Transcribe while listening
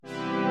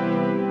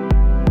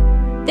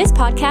This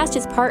podcast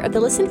is part of the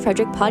Listen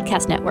Frederick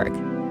Podcast Network.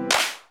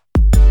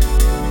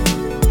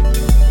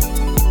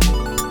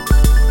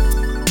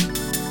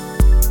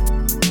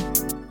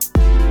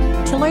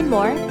 To learn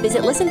more,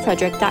 visit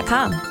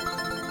listenfrederick.com.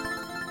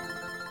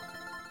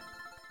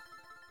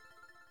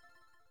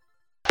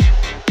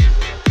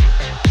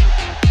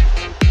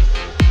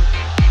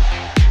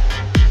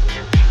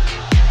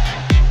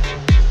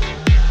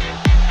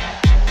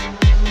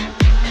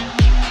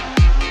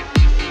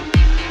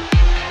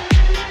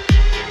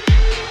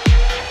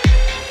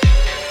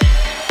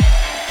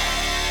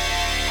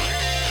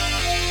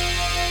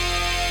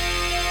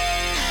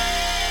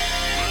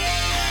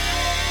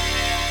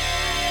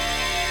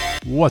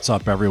 What's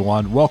up,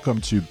 everyone? Welcome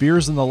to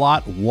Beers in the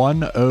Lot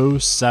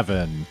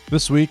 107.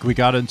 This week, we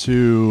got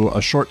into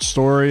a short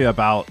story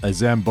about a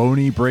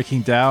Zamboni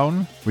breaking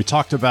down. We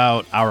talked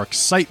about our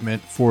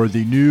excitement for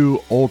the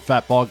new Old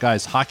Fat Bald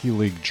Guys Hockey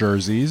League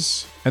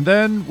jerseys. And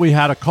then we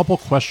had a couple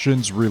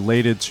questions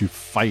related to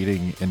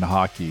fighting in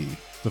hockey.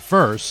 The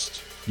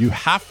first, you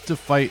have to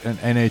fight an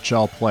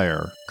NHL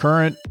player,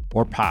 current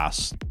or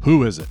past.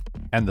 Who is it?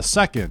 And the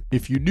second,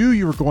 if you knew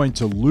you were going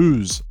to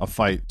lose a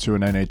fight to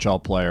an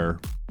NHL player,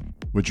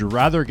 would you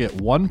rather get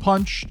one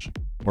punched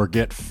or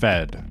get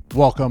fed?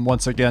 Welcome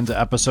once again to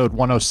episode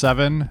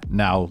 107.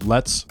 Now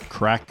let's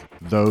crack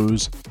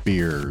those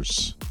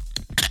beers.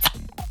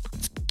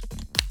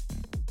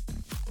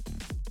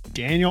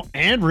 Daniel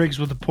and Riggs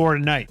with the pour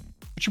tonight.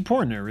 What you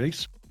pouring there,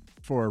 Riggs?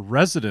 For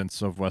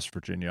residents of West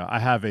Virginia, I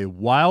have a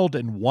Wild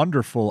and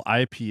Wonderful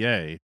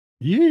IPA.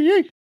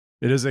 Yee.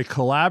 It is a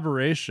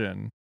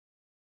collaboration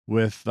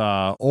with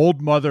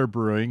Old Mother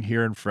Brewing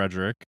here in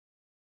Frederick.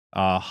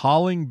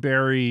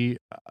 Hollingberry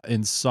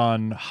and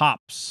Son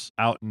hops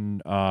out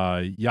in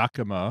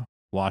Yakima,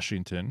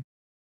 Washington.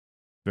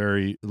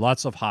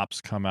 Lots of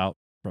hops come out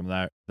from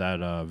that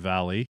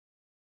valley.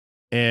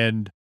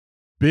 And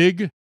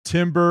Big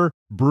Timber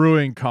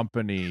Brewing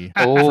Company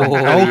from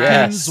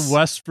Elkins,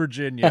 West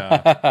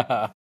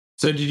Virginia.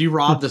 So did you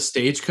rob the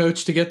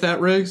stagecoach to get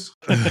that, Riggs?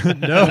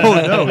 No,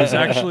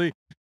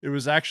 it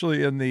was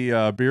actually in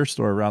the beer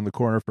store around the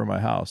corner from my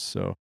house.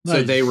 So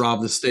nice. They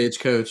robbed the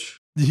stagecoach.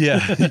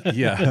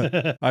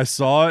 Yeah. I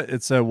saw it.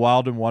 It said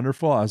Wild and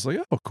Wonderful. I was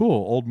like, oh, cool.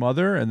 Old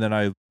Mother. And then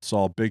I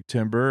saw Big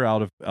Timber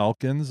out of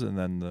Elkins. And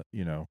then,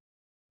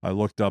 I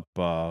looked up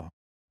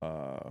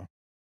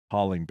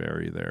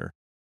Hollingberry there.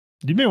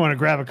 You may want to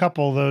grab a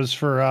couple of those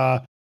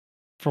for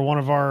one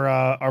of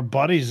our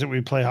buddies that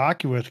we play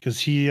hockey with, because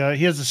he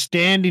has a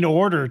standing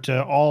order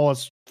to all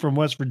us from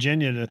West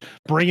Virginia to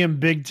bring him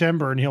Big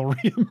Timber and he'll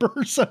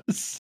reimburse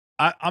us.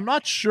 I'm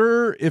not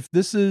sure if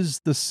this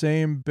is the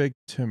same Big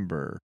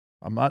Timber.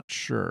 I'm not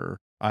sure.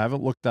 I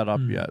haven't looked that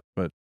up yet.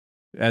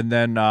 And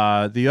then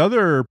the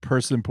other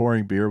person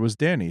pouring beer was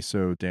Danny.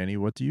 So, Danny,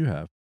 what do you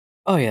have?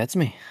 Oh, yeah, it's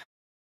me.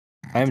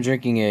 I'm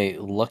drinking a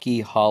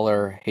Lucky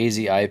Holler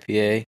Hazy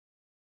IPA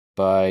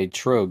by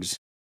Trogs.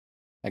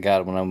 I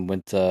got it when I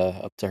went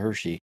up to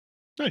Hershey.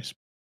 Nice.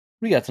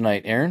 What do you got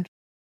tonight, Aaron?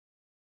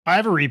 I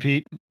have a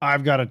repeat.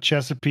 I've got a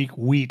Chesapeake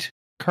Wheat,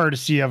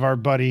 courtesy of our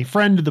buddy,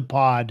 friend of the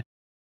pod,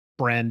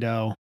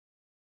 Brando.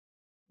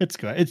 It's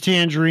good. It's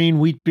tangerine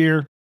wheat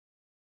beer.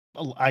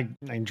 I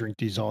can drink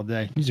these all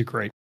day. These are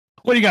great.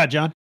 What do you got,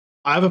 John?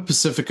 I have a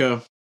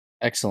Pacifico.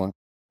 Excellent.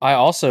 I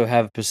also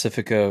have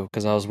Pacifico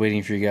because I was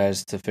waiting for you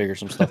guys to figure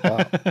some stuff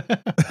out.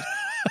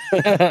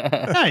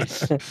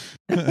 Nice.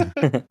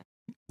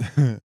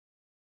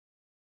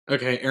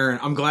 Okay, Aaron,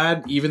 I'm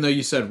glad, even though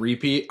you said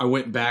repeat, I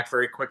went back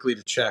very quickly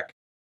to check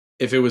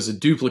if it was a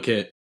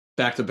duplicate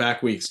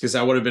back-to-back weeks, because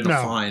that would have been a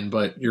fine,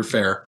 but you're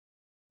fair.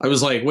 I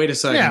was like, wait a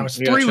second. Yeah, it was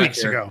 3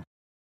 weeks ago.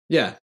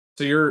 Yeah,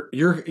 so you're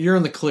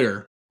in the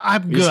clear.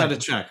 I'm good. We just had to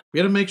check. We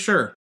had to make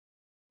sure.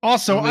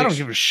 Also, I don't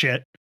give a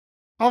shit.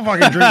 I'll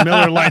fucking drink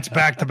Miller Lights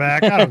back to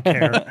back. I don't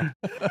care.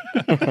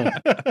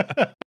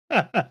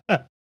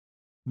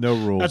 No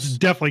rules. That's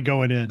definitely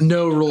going in.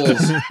 No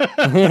rules.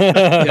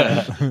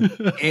 Yeah.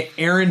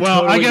 Aaron.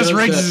 Well, totally I guess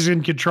Riggs is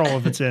in control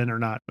if it's in or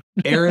not.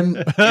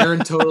 Aaron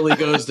totally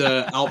goes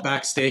to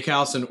Outback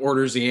Steakhouse and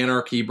orders the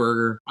Anarchy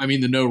burger. I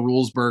mean, the No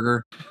Rules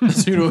burger.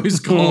 That's what we always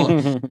call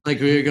it. Like,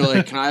 we go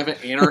like, can I have an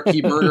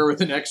Anarchy burger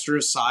with an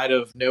extra side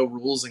of No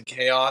Rules and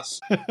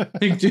Chaos?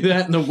 They do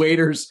that, and the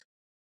waiters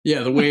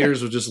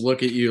would just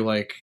look at you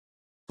like,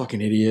 fucking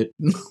idiot.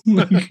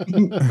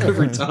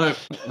 Every time.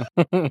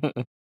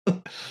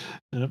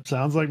 Yep,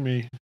 sounds like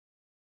me.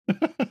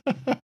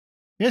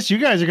 Yes, you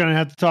guys are going to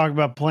have to talk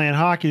about playing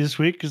hockey this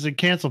week because they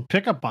canceled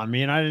pickup on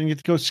me and I didn't get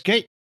to go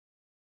skate.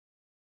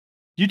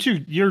 You two,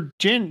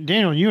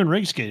 Daniel, you and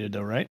Riggs skated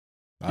though, right?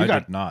 I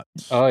did not.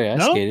 Oh yeah, I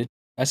skated.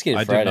 I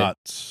skated Friday.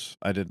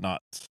 I did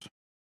not.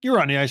 You were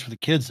on the ice with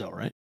the kids though,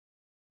 right?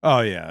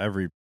 Oh yeah,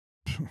 every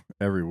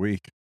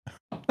week.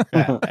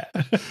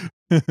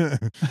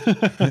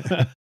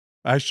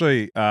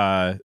 Actually,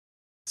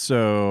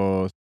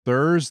 so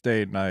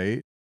Thursday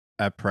night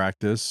at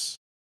practice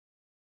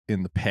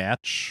in the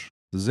patch,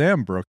 the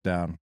Zam broke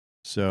down.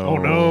 So oh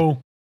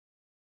no.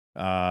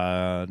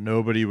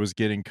 Nobody was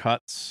getting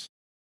cuts.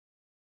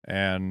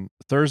 And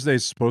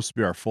Thursday's supposed to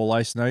be our full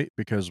ice night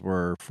because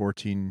we're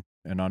 14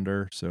 and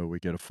under, so we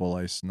get a full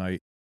ice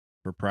night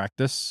for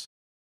practice.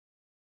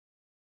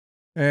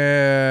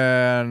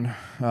 And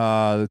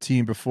the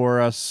team before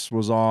us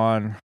was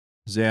on.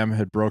 Zam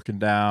had broken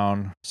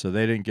down, so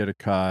they didn't get a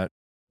cut.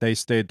 They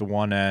stayed to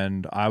one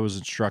end. I was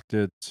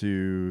instructed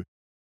to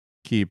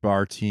keep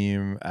our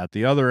team at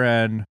the other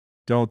end.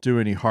 Don't do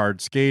any hard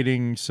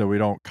skating so we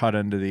don't cut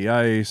into the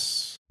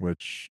ice,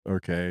 which,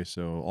 okay,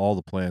 so all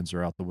the plans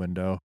are out the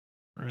window.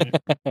 Right.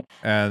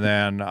 And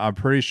then I'm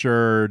pretty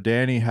sure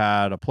Danny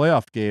had a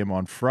playoff game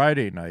on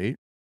Friday night.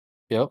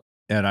 Yep.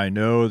 And I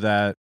know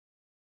that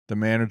the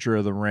manager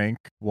of the rink,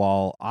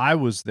 while I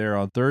was there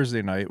on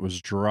Thursday night,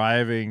 was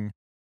driving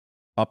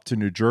up to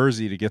New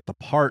Jersey to get the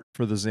part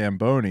for the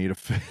Zamboni to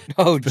fit.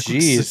 Oh,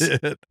 jeez.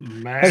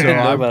 Man. I So didn't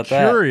know I'm about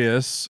that.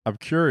 curious. I'm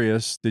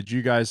curious. Did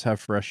you guys have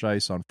fresh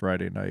ice on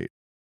Friday night?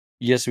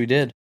 Yes, we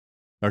did.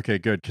 Okay,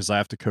 good, because I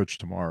have to coach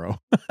tomorrow.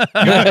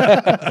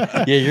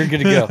 Yeah, you're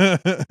good to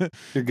go.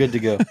 You're good to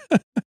go.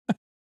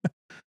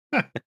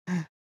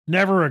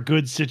 Never a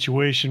good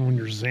situation when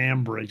your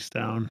Zam breaks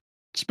down,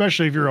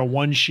 especially if you're a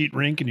one sheet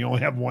rink and you only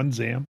have one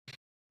Zam.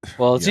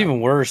 Well, it's Yeah.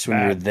 even worse when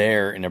you're Bad.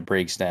 there and it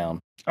breaks down.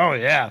 Oh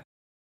yeah,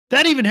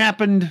 that even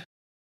happened.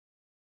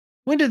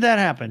 When did that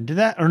happen? Did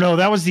that or no?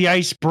 That was the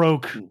ice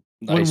broke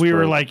when Ice we were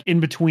broke. like in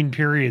between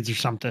periods or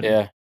something.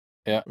 Yeah.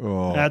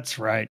 Oh, That's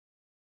right.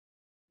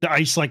 The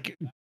ice, like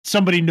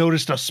somebody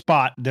noticed a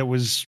spot that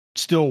was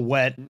still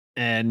wet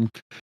and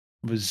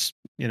was,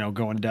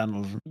 going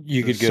down.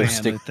 You the could go sand,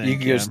 stick. I think, You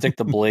could yeah. go stick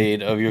the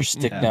blade of your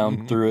stick Yeah.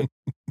 down through it.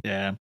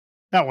 Yeah,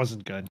 that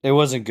wasn't good. It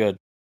wasn't good.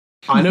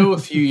 I know a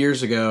few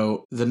years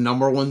ago, the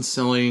number one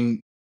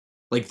selling,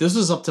 like this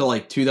was up to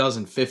like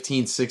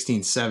 2015,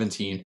 16,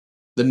 17.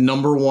 The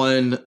number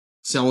one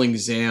selling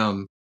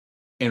Zam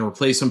and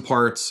replacement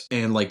parts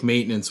and like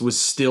maintenance was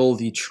still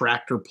the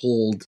tractor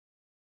pulled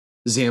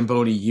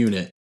Zamboni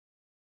unit.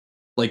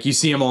 Like you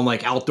see them on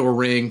like outdoor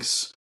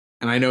rinks.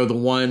 And I know the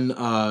one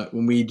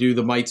when we do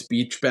the Mites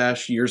Beach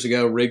Bash years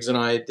ago, Riggs and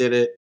I did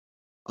it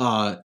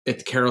at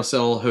the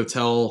Carousel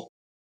Hotel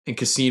and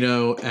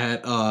Casino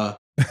at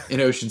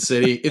in Ocean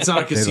City. It's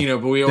not a casino,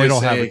 but we they always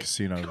don't have a say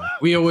casino. though.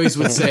 we always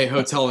would say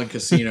hotel and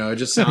casino. It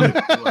just sounded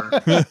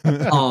cooler.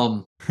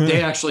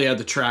 They actually had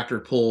the tractor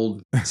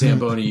pulled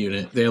Zamboni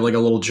unit. They had like a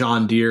little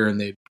John Deere and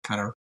they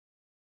kind of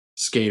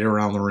skate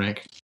around the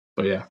rink.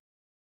 But yeah.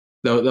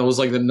 That was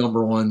like the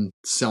number one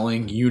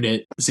selling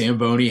unit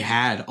Zamboni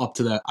had up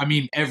to that. I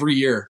mean, every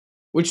year,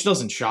 which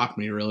doesn't shock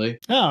me really.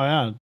 Oh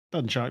yeah,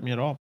 doesn't shock me at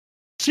all.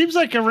 Seems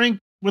like a rink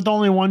with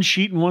only one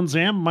sheet and one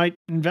Zam might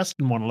invest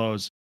in one of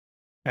those,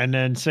 and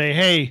then say,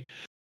 "Hey,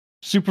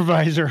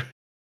 supervisor,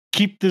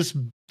 keep this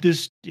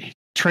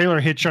trailer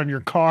hitch on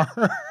your car,"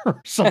 or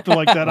something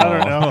like that.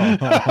 I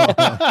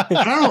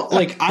don't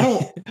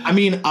know. I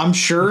mean, I'm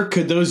sure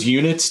could those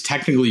units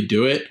technically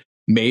do it?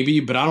 Maybe,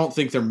 but I don't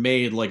think they're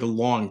made like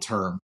long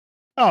term.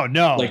 Oh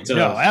no, Like to-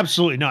 no,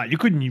 absolutely not. You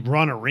couldn't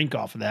run a rink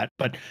off of that.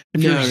 But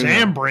if your No.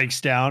 Zam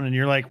breaks down and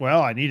you're like,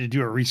 well, I need to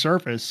do a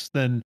resurface,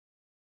 then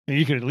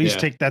you could at least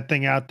Yeah. take that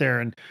thing out there,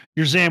 and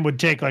your Zam would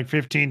take like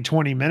 15,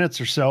 20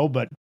 minutes or so,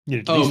 but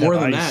you'd at Oh, least more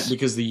have than ice. that,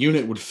 because the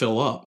unit would fill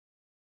up.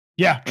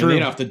 Yeah, And true.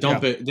 they'd have to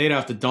dump it. They'd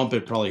have to dump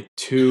it probably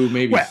 2,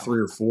 maybe Well,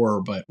 3 or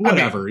 4, but I mean-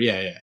 whatever.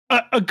 Yeah.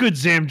 A good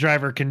Zam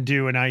driver can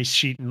do an ice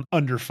sheet in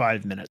under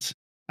 5 minutes.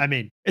 I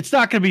mean, it's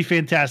not going to be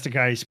fantastic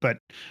ice, but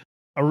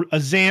a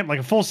Zam, like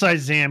a full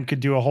size Zam,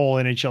 could do a whole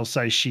NHL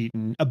size sheet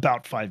in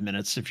about 5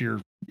 minutes if you're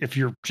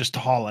just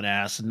hauling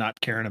ass and not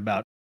caring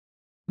about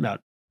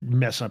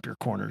messing up your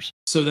corners.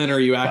 So then, are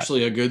you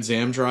actually a good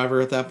Zam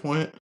driver at that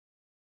point?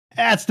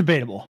 That's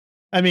debatable.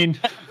 I mean,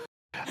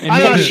 And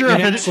I'm not maybe- sure if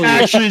and it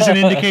actually is an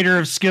indicator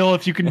of skill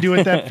if you can do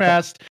it that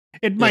fast.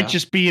 It might Yeah.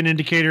 just be an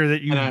indicator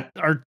that you And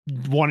are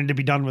wanting to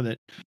be done with it.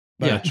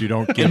 Yeah. But you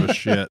don't give a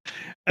shit.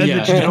 And Yeah,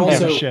 that you and don't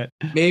give a also- shit.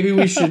 Maybe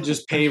we should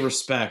just pay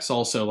respects.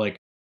 Also, like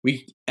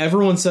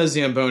everyone says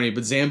Zamboni,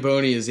 but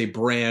Zamboni is a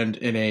brand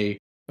and a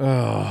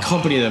Oh,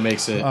 company that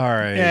makes it. all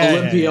right. Yeah.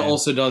 Olympia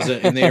also does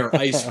it, and they are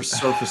ice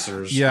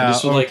resurfacers. Yeah, I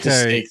just would like to okay.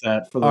 stake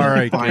that for the All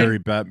right, fine, Gary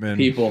Bettman.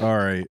 people. All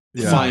right.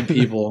 Yeah. fine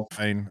people.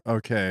 Fine.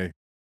 Okay.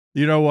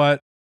 You know what?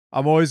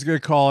 I'm always gonna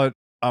call it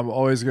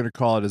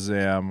a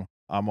Zam.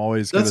 I'm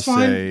always gonna That's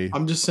fine. say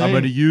I'm just I'm saying.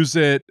 gonna use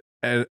it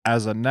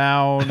as a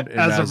noun, and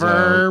As a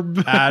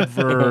verb.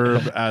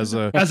 adverb, as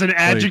a As an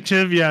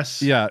adjective,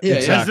 yes. yeah, Yeah, yeah.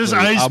 exactly. Has this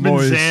ice I'm been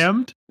always-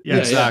 zammed? Yeah,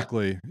 Yes.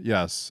 Exactly.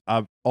 Yes.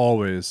 I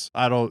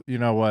don't. You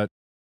know what?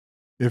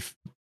 If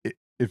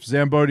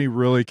Zamboni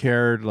really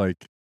cared, like,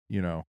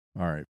 all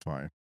right,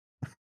 fine.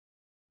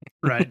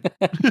 Right.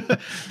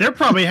 They're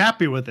probably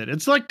happy with it.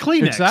 It's like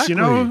Kleenex,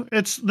 Exactly.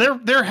 It's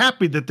they're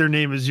happy that their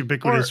name is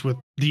ubiquitous with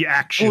the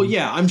action. Well,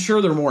 yeah, I'm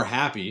sure they're more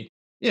happy.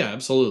 Yeah,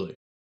 absolutely.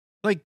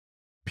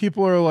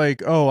 People are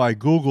like, "Oh, I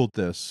Googled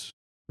this,"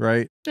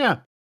 right? Yeah.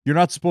 You're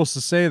not supposed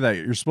to say that.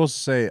 You're supposed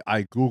to say,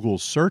 "I Google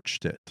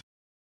searched it."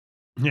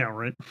 Yeah,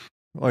 right.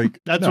 Like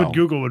That's no. what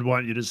Google would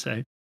want you to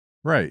say.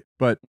 Right.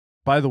 But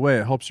by the way,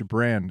 it helps your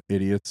brand,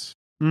 idiots.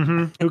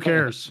 Who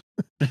cares?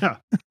 Yeah.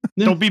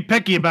 Don't be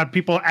picky about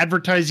people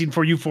advertising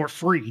for you for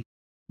free.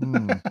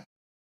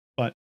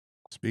 But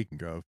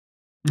speaking of,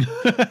 you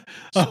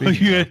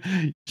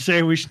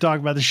say we should talk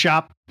about the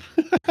shop.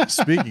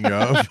 Speaking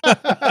of,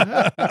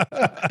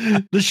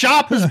 the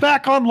shop is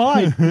back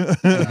online.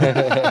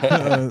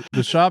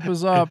 The shop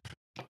is up.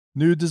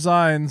 New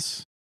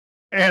designs.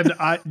 And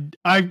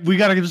we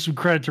got to give some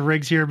credit to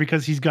Riggs here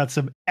because he's got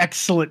some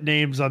excellent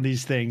names on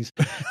these things.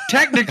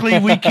 Technically,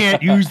 we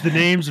can't use the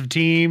names of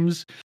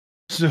teams.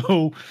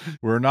 So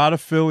we're not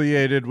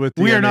affiliated with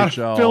the NHL. We are not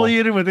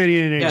affiliated with any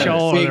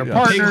NHL or their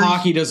partners. Big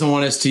Hockey doesn't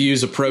want us to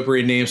use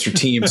appropriate names for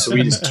teams, so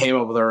we just came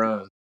up with our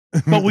own.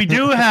 But we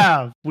do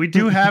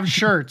have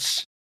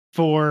shirts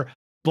for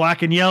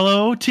black and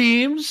yellow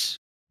teams,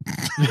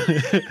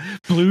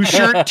 blue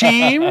shirt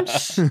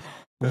teams,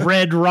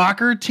 red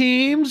rocker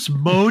teams,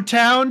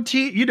 Motown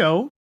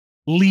team,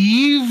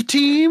 leave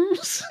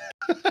teams.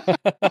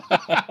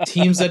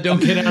 Teams that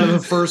don't get out of the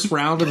first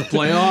round of the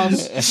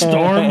playoffs.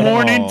 Storm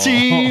warning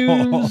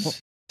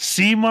teams.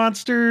 Sea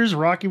Monsters,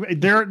 Rocky.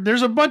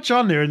 There's a bunch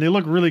on there, and they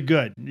look really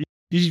good.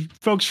 These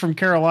folks from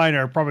Carolina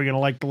are probably going to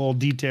like the little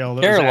detail.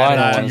 That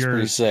Carolina one's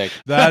pretty sick.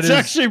 That's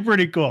actually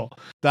pretty cool.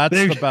 That's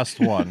the best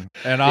one.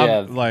 And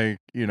I'm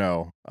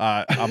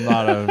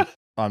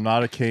I'm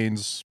not a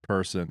Canes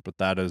person, but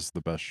that is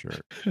the best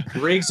shirt.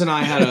 Riggs and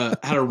I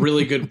had a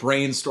really good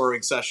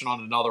brainstorming session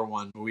on another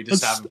one, but we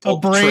just haven't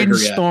pulled a the trigger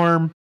yet.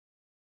 Brainstorm.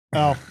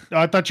 Oh,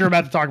 I thought you were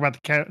about to talk about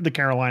the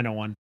Carolina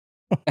one.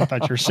 I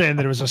thought you were saying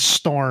that it was a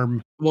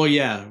storm. Well,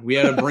 yeah, we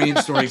had a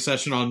brainstorming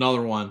session on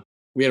another one.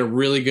 We had a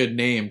really good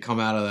name come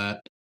out of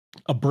that.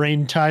 A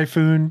brain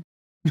typhoon.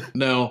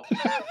 No.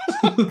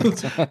 All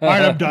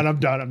right, I'm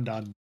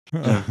done.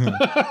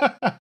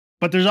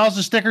 But there's also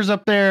stickers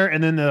up there,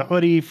 and then the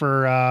hoodie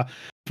for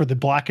the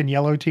black and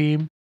yellow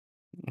team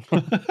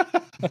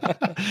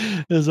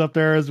is up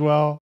there as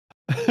well.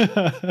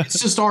 It's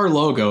just our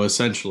logo,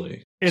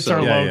 essentially. It's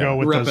our logo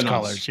with those Repping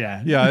colors. us.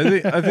 Yeah.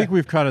 Yeah, I think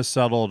we've kind of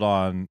settled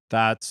on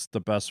that's the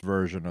best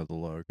version of the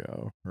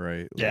logo,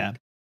 right? Yeah.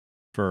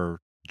 For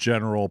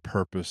general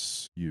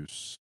purpose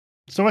use.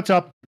 So it's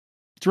up.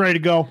 It's ready to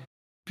go.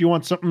 If you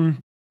want something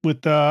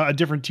with a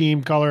different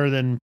team color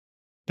than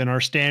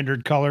our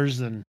standard colors,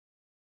 then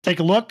take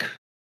a look.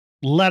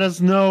 Let us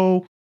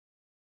know.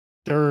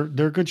 They're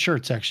good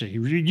shirts, actually.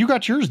 You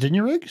got yours, didn't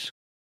you, Riggs?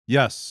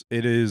 Yes,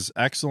 it is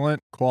excellent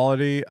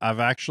quality. I've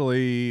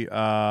actually,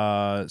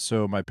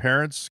 so my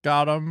parents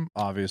got them,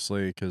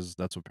 obviously, because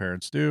that's what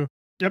parents do.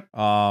 Yep.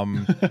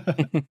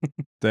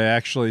 They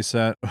actually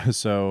sent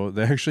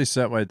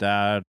my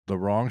dad the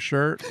wrong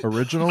shirt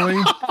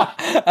originally.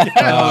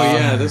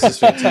 This is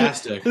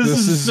fantastic. This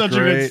is such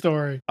great. A good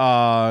story.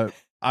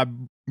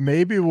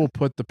 Maybe we'll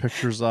put the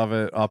pictures of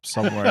it up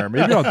somewhere,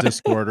 maybe on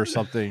Discord or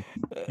something,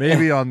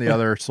 maybe on the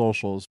other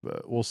socials,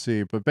 but we'll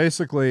see. But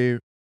basically,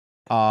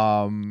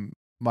 my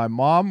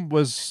mom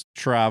was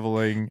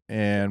traveling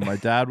and my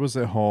dad was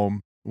at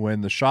home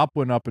when the shop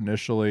went up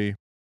initially.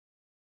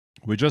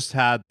 We just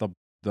had the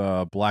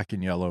black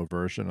and yellow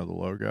version of the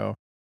logo,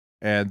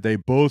 and they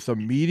both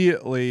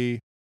immediately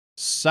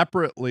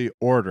separately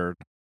ordered,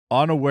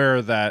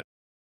 unaware that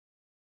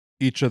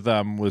each of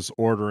them was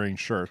ordering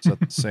shirts at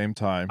the same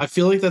time. I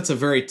feel like that's a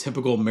very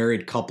typical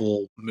married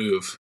couple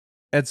move.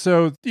 And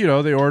so,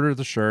 they ordered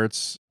the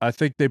shirts. I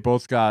think they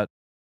both got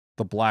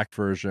the black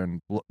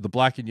version, the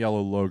black and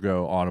yellow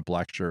logo on a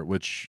black shirt,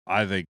 which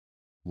I think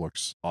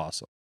looks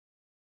awesome.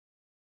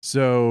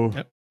 So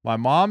my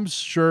mom's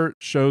shirt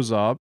shows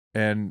up,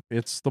 and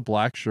it's the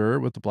black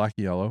shirt with the black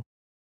and yellow.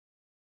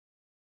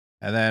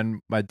 And then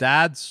my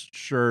dad's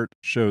shirt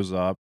shows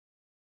up,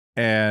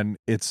 and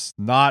it's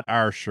not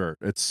our shirt.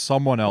 It's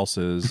someone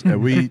else's.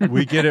 And we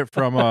get it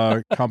from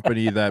a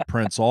company that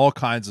prints all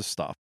kinds of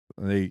stuff.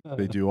 They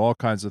do all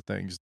kinds of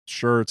things.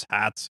 Shirts,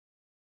 hats,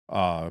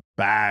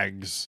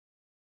 bags,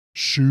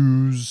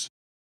 shoes,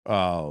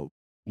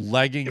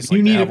 leggings. If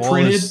you need it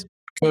printed,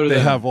 go to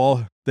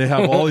them. They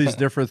have all these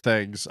different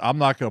things. I'm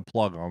not going to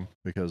plug them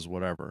because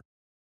whatever.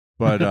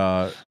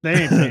 But they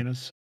ain't paying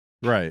us.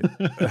 Right.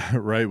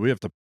 Right. We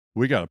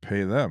got to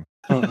pay them.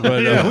 But,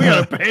 we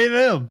got to pay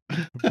them.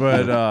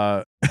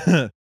 But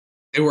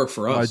they work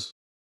for us.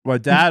 My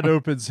dad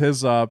opens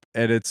his up,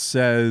 and it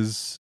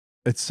says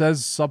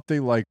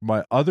something like,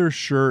 "My other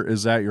shirt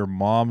is at your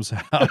mom's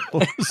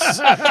house."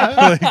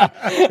 Like,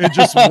 in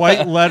just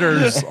white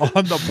letters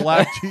on the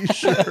black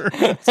t-shirt.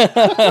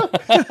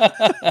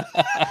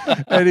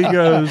 And he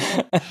goes,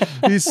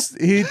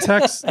 he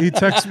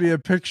texts me a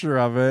picture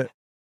of it.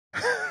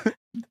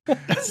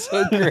 That's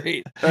so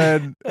great.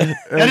 And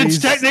it's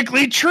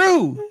technically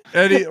true.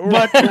 And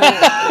right.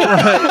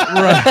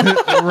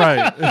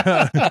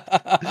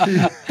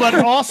 But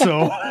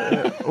also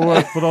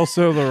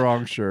the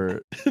wrong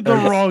shirt.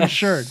 Wrong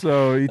shirt.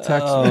 So he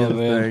texts me the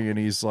thing, and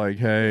he's like,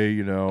 "Hey,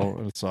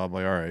 and so I'm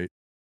like, all right."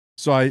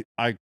 So I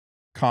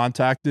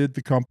contacted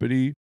the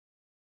company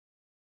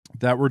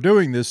that we're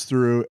doing this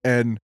through,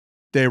 and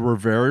they were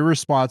very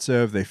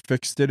responsive. They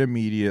fixed it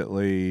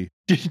immediately.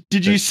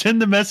 Did you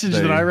send the message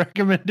that I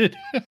recommended?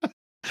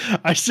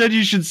 I said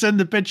you should send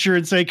the picture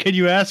and say, "Can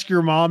you ask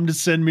your mom to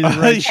send me the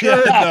right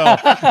shirt?" No,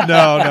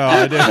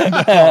 I didn't.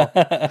 No,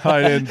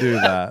 I didn't do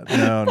that.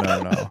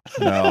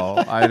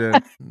 No, I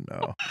didn't.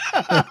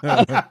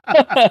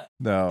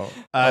 No.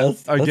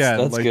 That's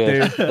like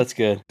good. That's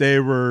good.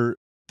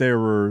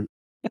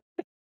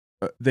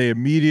 they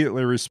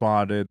immediately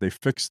responded. They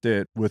fixed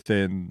it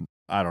within,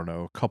 I don't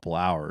know, a couple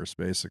hours,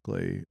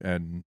 basically,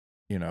 and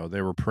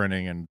they were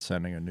printing and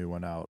sending a new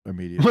one out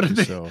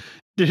immediately.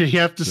 Did he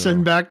have to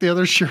send back the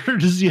other shirt, or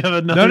does he have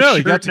another? No, shirt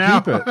he got to now?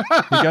 keep it.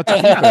 He got to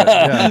keep it.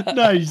 Yeah.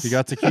 Nice. He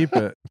got to keep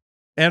it.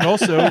 And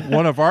also,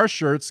 one of our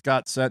shirts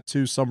got sent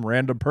to some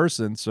random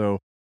person, so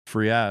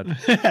free ad.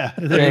 Yeah,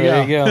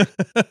 there you go.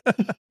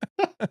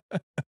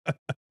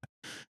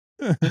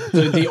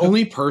 The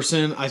only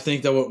person I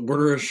think that would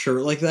order a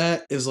shirt like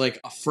that is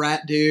like a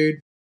frat dude,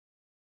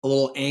 a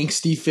little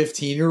angsty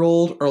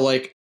 15-year-old, or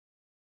like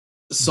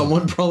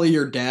someone probably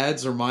your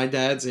dad's or my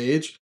dad's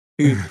age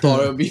who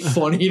thought it would be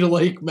funny to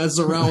like mess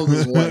around with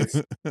his wife.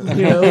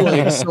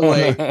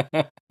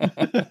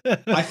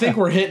 I think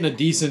we're hitting a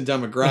decent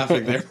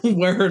demographic there, one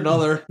way or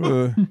another.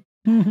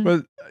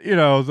 But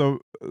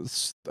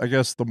I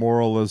guess the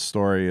moral of the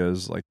story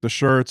is like the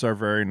shirts are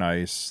very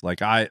nice.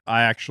 Like I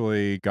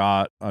actually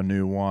got a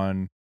new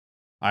one.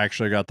 I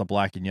actually got the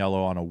black and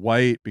yellow on a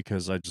white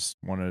because I just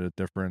wanted a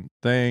different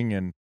thing,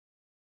 and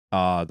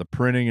the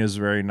printing is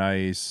very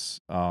nice.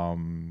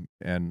 And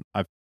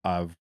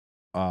I've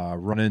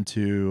run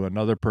into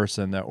another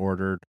person that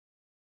ordered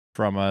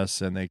from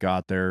us, and they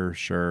got their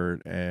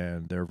shirt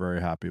and they're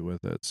very happy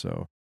with it.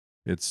 So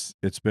it's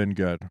been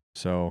good.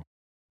 So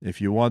if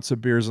you want some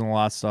Beers in the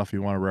Lot stuff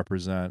you want to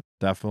represent,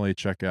 definitely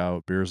check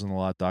out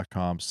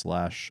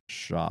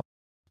beersinthelot.com/shop.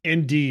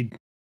 Indeed.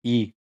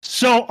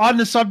 So on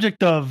the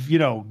subject of,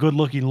 good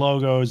looking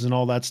logos and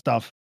all that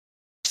stuff,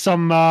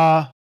 some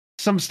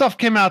stuff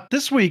came out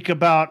this week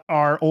about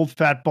our Old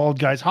Fat Bald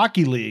Guys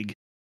Hockey League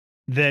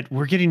that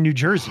we're getting new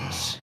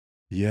jerseys.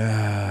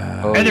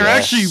 Yeah. And they're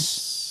actually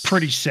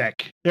pretty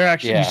sick. They're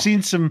actually, Yeah. You've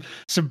seen some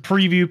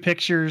preview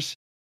pictures,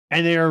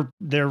 and they're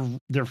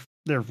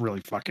really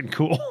fucking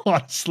cool,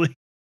 honestly.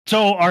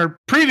 So our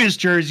previous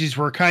jerseys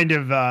were kind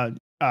of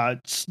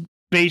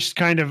based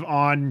kind of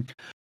on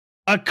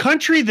a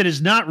country that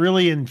is not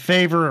really in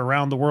favor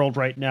around the world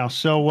right now.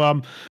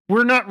 So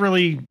we're not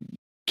really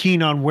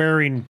keen on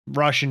wearing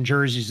Russian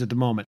jerseys at the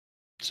moment.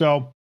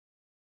 So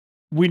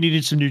we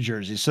needed some new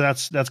jerseys. So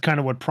that's kind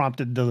of what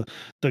prompted the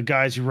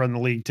guys who run the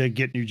league to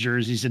get new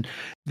jerseys. And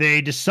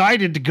they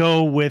decided to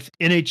go with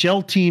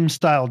NHL team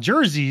style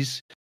jerseys,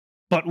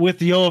 but with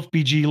the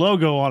OFBG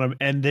logo on them,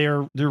 and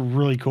they're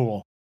really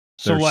cool.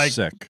 So They're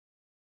sick.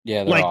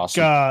 Yeah, they're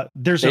awesome.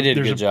 They did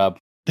a good job.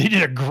 They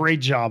did a great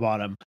job on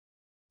them.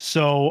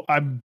 So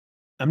I'm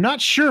not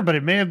sure, but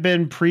it may have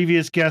been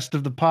previous guest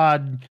of the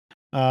pod,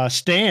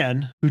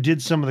 Stan, who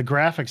did some of the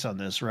graphics on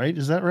this, right?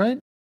 Is that right?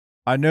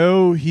 I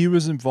know he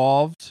was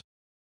involved.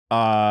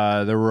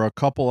 There were a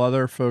couple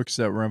other folks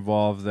that were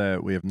involved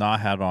that we have not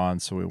had on,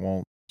 so we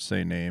won't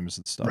say names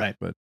and stuff. Right.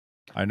 But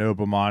I know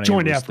Bomani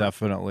was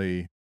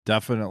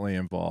definitely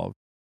involved.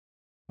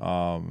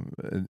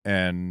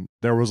 And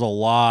there was a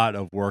lot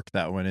of work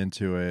that went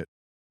into it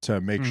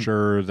to make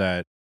sure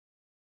that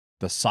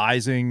the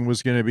sizing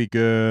was going to be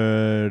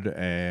good,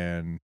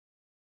 and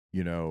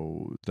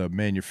the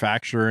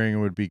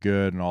manufacturing would be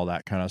good, and all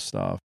that kind of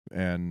stuff.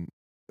 And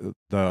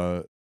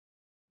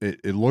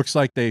it looks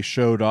like they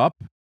showed up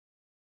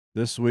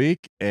this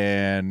week,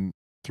 and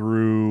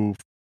through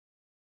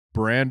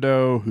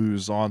Brando,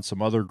 who's on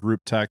some other group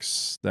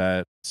texts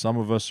that some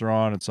of us are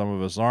on and some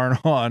of us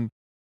aren't on,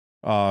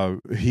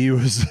 he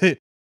was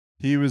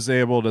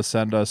able to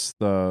send us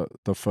the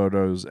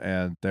photos,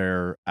 and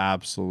they're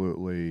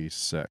absolutely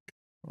sick.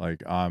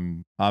 Like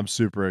I'm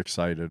super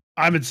excited.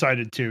 I'm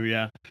excited too,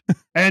 yeah.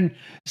 And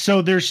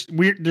so there's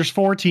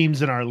 4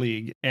 teams in our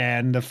league,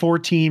 and the 4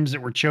 teams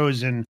that were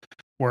chosen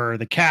were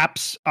the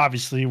Caps.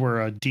 Obviously,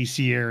 we're a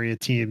DC area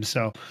team,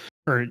 so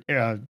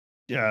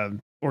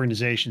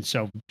organization.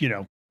 So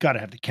got to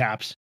have the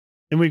Caps.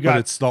 And we've got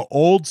it's the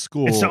old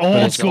school. It's the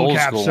old school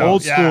Caps. So,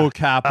 old school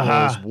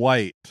Capitals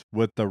white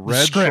with the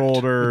red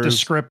shoulders, with the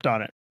script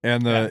on it,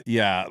 and and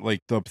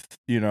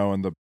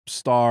the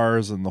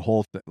stars and the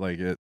whole thing. Like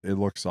it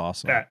looks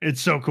awesome. Yeah, it's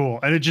so cool,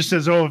 and it just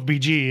says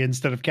OFBG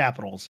instead of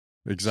Capitals.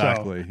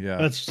 Exactly. So, yeah,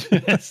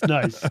 that's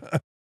nice.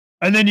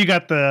 And then you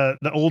got the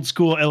old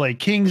school LA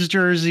Kings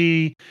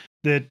jersey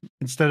that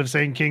instead of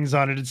saying Kings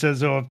on it, it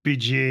says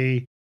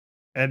OFBG.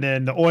 And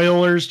then the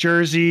Oilers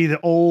jersey, the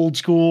old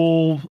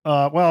school.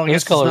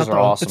 Those colors are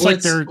awesome. It's like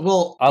they're.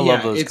 I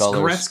love those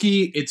colors. It's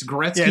Gretzky it's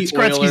Gretzky's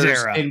Oilers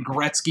era. and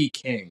Gretzky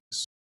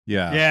Kings.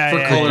 Yeah.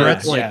 For color,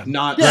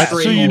 not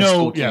straight old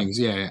school Kings.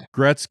 Yeah.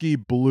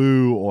 Gretzky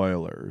blue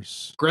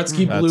Oilers.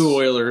 Gretzky blue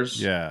Oilers.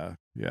 Yeah.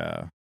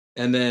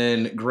 And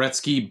then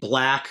Gretzky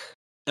black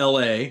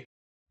LA.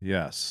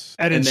 Yes.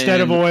 And And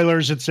instead of then-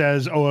 Oilers, it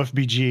says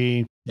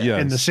OFBG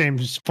Yes. in the same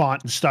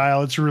font and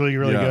style. It's really,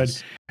 really good.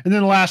 Yes. And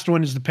then the last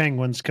one is the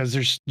Penguins because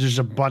there's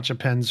a bunch of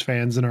Pens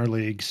fans in our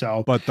league.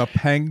 So But the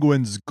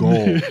Penguins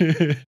gold.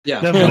 Yeah.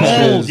 the Which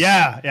gold, is-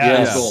 yeah,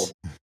 Yes. Gold.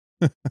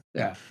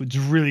 yeah, it's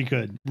really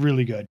good,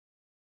 really good.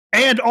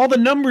 And all the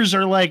numbers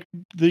are like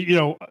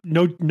the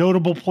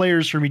notable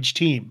players from each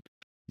team,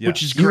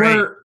 which is Yes.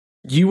 great.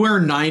 You wear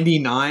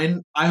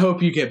 99. I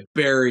hope you get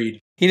buried.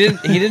 He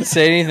didn't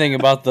say anything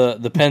about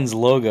the Pens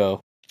logo.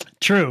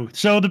 True.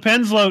 So the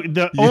Pens logo,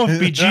 the Yeah.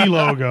 OFBG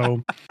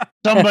logo,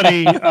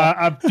 somebody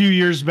a few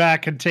years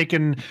back had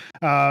taken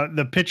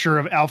the picture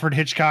of Alfred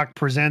Hitchcock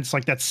Presents,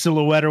 like that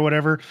silhouette or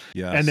whatever,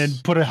 Yes. and then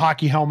put a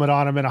hockey helmet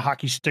on him and a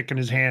hockey stick in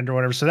his hand or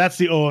whatever. So that's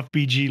the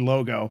OFBG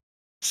logo.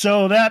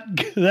 So that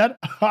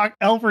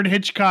Alfred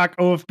Hitchcock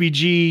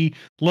OFBG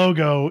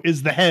logo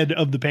is the head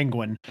of the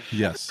Penguin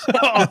Yes.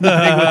 on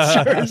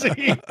the Penguins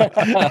jersey.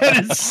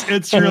 And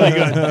it's really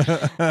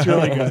good. It's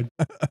really good.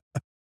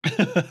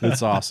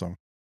 It's awesome.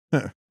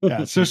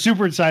 Yeah, so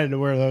super excited to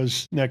wear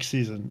those next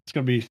season. It's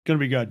gonna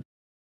be good.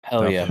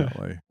 Hell yeah.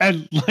 Definitely.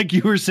 And like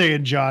you were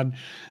saying, John,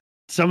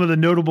 some of the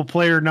notable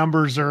player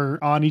numbers are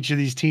on each of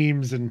these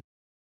teams, and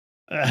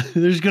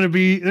there's gonna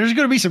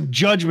be some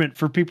judgment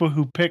for people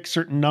who pick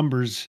certain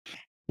numbers.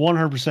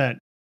 100%.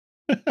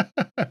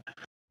 But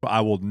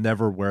I will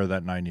never wear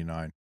that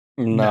 99.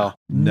 No.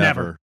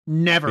 never.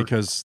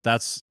 Because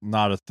that's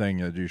not a thing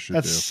that you should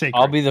That's do. sacred.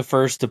 I'll be the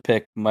first to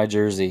pick my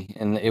jersey,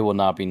 and it will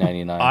not be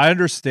 99. I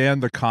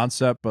understand the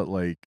concept, but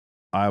like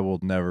I will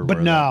never But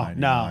wear no, that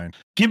no. 99.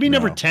 Give me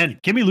number No. 10.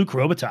 Give me Luke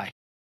Robitaille.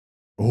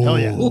 Oh, Hell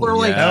yeah. Or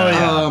like,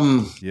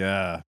 yeah.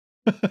 Yeah.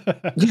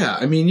 yeah,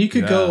 I mean, you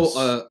could Yes.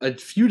 go a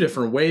few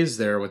different ways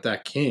there with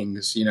that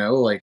Kings,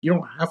 like you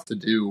don't have to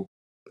do,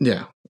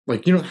 you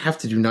don't have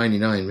to do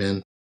 99,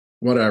 man.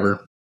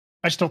 Whatever.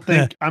 I still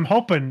think I'm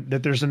hoping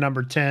that there's a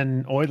number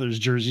 10 Oilers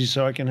jersey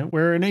so I can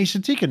wear an Asa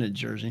Tikkanen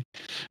jersey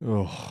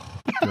Oh,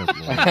 good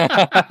lord.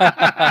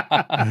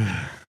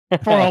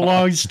 for a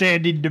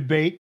long-standing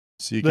debate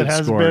So you that can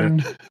has score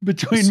been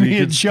between so me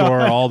you and can score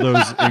John. all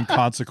those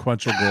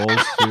inconsequential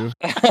goals too.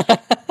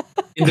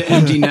 In the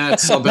empty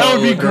nets. That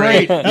would be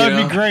great. That would you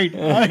know? be great.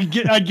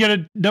 I'd get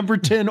a number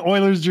 10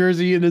 Oilers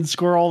jersey and then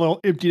score all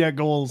the empty net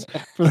goals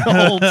for the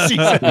whole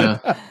season.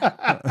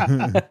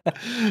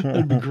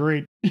 That'd be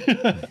great.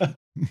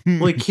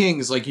 Like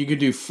Kings, like you could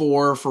do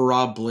 4 for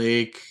Rob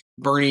Blake.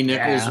 Bernie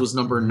Nichols Yeah. was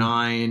number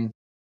 9.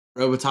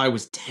 Robitaille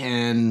was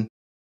 10.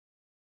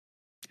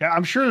 Yeah,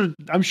 I'm sure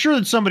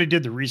that somebody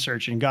did the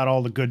research and got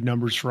all the good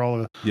numbers for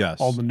all Yes.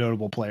 the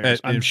notable players.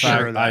 In I'm sure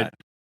fact, of that.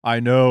 I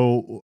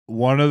know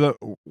one of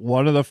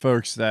the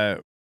folks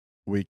that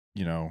we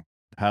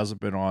hasn't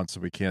been on, so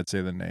we can't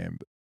say the name.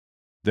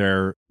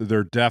 They're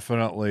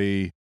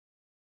definitely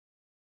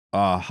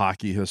a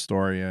hockey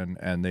historian,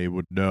 and they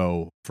would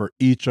know for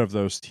each of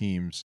those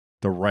teams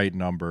the right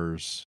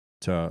numbers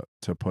to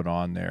put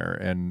on there.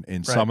 And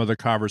in some of the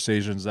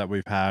conversations that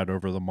we've had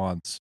over the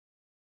months,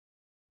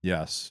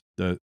 yes,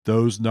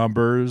 those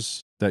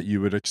numbers that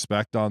you would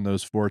expect on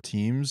those 4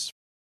 teams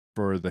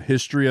for the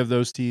history of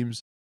those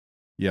teams.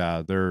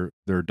 Yeah, they're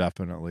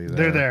definitely there.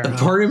 They're there. And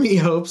part of me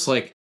hopes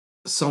like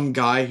some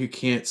guy who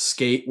can't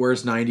skate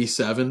wears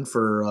 97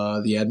 for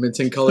the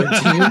Edmonton colored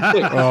team.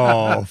 Like,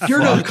 Oh, you're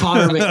no fuck.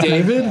 Connor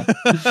McDavid.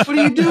 What are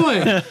you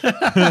doing?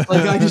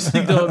 Like, I just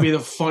think that would be the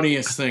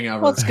funniest thing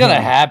ever. Well, it's gonna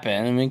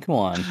happen. I mean, come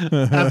on.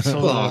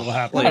 Absolutely Oh, will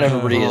happen. like, Not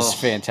everybody is oh.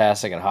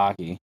 fantastic at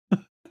hockey.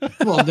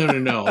 Well,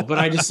 no. But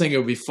I just think it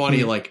would be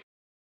funny. Like,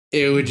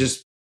 it would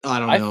just, I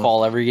don't I know.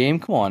 fall every game.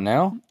 Come on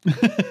now.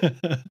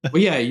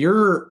 But yeah,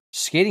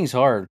 Skating's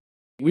hard.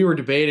 we were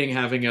debating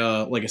having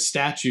a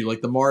statue, like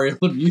the Mario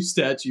Lemieux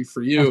statue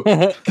for you,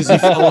 because you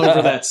fell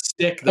over that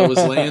stick that was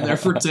laying there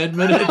for 10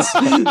 minutes.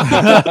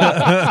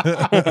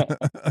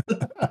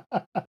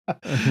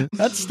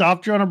 That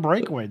stopped you on a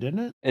breakaway,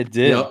 didn't It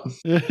did.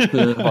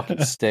 it?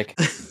 Fucking stick.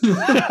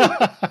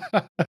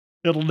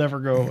 It'll never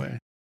go away.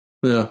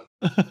 Yeah.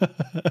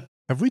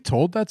 Have we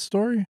told that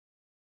story?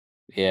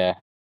 Yeah,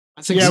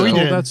 I think Yeah, so. we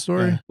Told did. that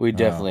story? we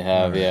definitely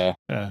have. alright.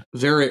 Yeah,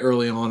 Very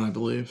early on, I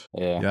believe.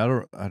 yeah.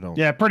 Yeah, I don't.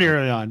 Yeah, pretty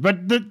early on.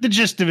 But the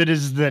gist of it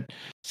is that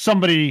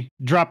somebody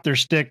dropped their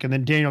stick and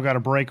then Daniel got a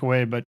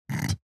breakaway, but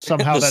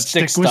somehow The that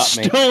stick stick was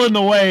stopped me. still in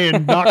the way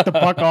and knocked the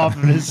puck off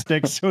of his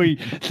stick. So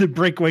the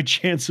breakaway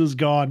chance was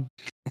gone.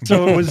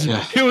 So it was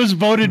Yeah. it was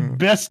voted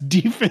best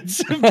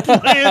defensive play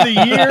of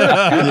the year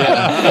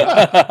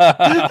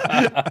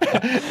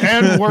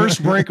and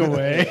worst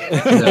breakaway.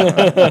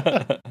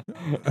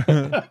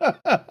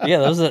 Yeah,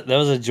 that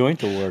was a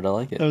joint award. I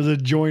like That it. was a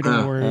joint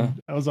Yeah. award. Yeah.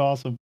 That was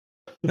awesome.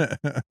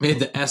 Made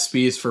the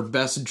ESPYs for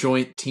best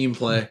joint team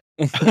play.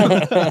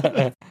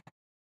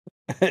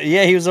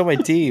 Yeah, he was on my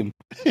team.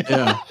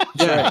 Yeah.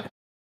 Yeah.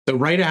 So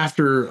right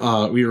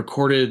after we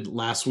recorded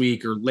last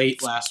week or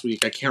late last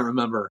week, I can't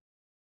remember.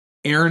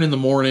 Aaron in the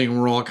morning,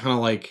 we're all kind of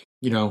like,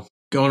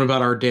 going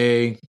about our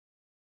day,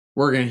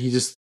 working. He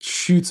just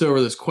shoots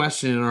over this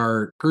question in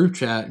our group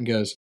chat and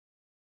goes,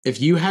 if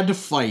you had to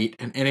fight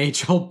an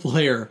NHL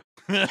player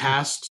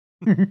past,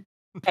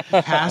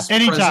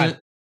 Anytime. present.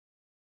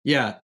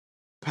 Yeah,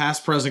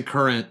 past, present,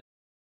 current.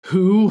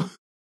 Who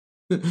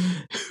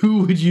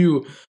would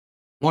you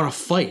want to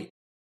fight?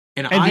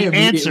 And I the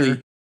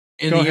immediately,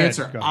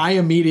 answer, go ahead. I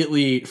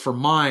immediately, for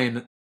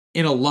mine,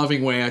 in a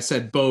loving way, I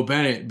said Bo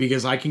Bennett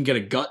because I can get a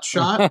gut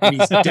shot and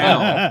he's down.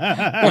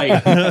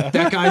 Like,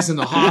 that guy's in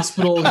the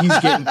hospital. He's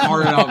getting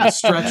carted out in a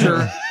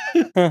stretcher.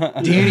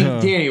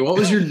 Danny, what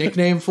was your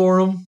nickname for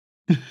him?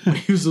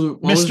 What was your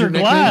Mr.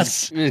 nickname?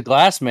 Glass.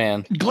 Glass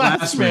Man.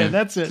 Glass man.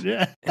 That's it.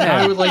 Yeah. And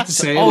I would like to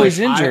say, always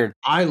like, injured.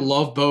 I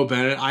love Bo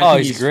Bennett. I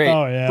think he's great.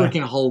 Oh yeah.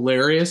 freaking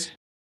hilarious.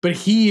 But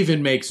he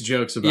even makes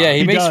jokes about Yeah, it.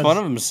 he makes does. fun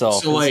of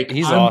himself. So like,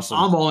 he's I'm awesome.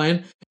 all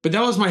in. But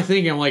that was my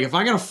thinking. I'm like, if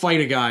I gotta fight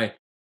a guy,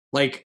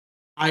 like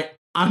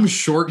I'm a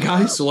short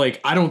guy, so like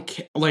I don't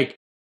like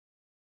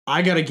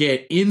I gotta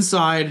get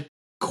inside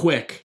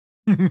quick,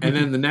 and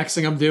then the next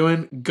thing I'm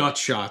doing, gut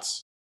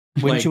shots.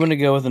 Wouldn't like- you want to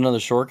go with another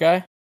short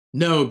guy?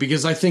 No,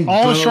 because I think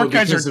All Bo, short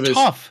guys because are of his-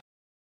 tough.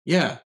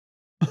 Yeah,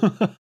 Like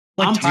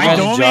I'm You Ty guys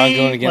tough. John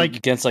going Domi,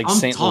 against like I'm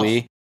St. tough.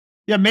 Louis.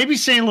 yeah, maybe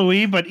St.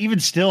 Louis, but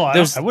even still, I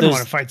There's- wouldn't there's-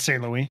 want to fight St.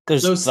 Louis.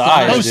 Those Those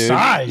thighs, thighs. Those dude.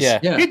 size. Yeah.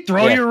 Yeah. He'd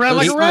throw Yeah. you around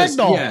like a Those rag thighs,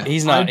 doll. yeah.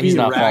 He's I'd not. be He's a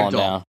not rag falling doll.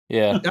 down.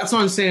 Yeah. That's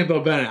what I'm saying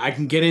about Bennett. I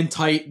can get in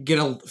tight, get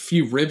a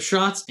few rib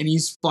shots, and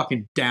he's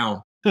fucking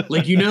down.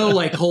 Like, you know,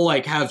 like he'll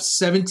like have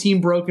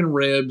 17 broken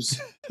ribs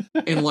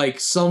and like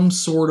some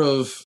sort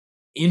of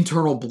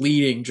internal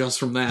bleeding just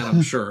from that,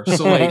 I'm sure.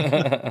 So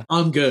like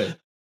I'm good.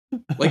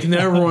 Like, and then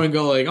everyone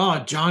go like,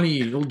 oh,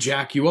 Johnny will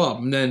jack you up,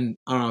 and then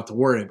I don't have to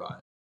worry about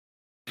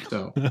it.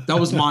 So that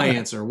was my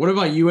answer. What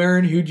about you,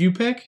 Aaron? Who'd you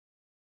pick?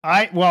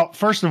 Well,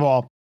 first of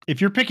all, if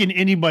you're picking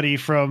anybody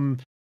from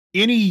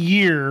any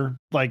year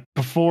like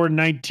before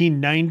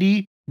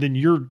 1990, then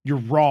you're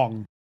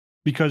wrong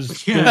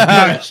because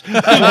Yeah.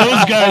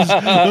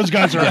 those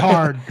guys are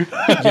hard.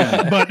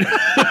 Yeah. But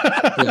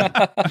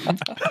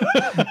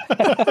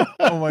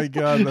Oh my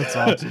god, that's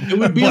awesome. It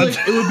would be But-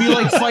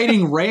 like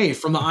fighting Ray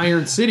from the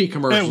Iron City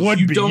commercials. it would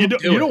you be. Don't You do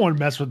don't it. want to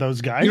mess with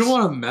those guys. You don't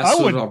want to mess I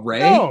with would a Ray.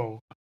 No.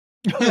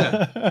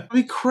 Yeah. I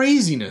mean,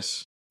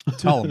 craziness.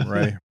 Tell him,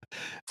 Ray.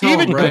 Tell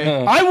Even him,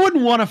 Ray. I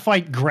wouldn't want to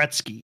fight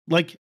Gretzky.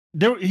 Like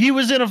he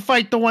was in a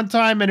fight the one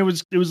time, and it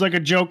was like a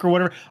joke or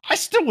whatever. I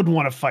still wouldn't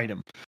want to fight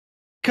him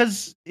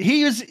because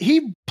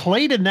he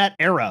played in that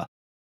era,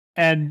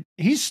 and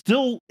he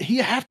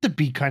have to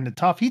be kind of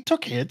tough. He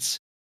took hits,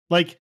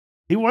 like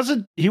he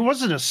wasn't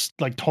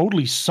like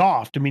totally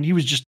soft. I mean, he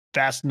was just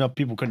fast enough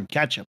people couldn't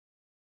catch him.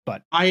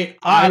 But I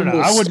don't know.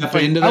 will I wouldn't step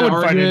fight- into I that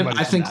wouldn't fight argument. anybody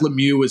I from think that.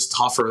 Lemieux was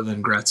tougher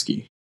than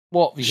Gretzky.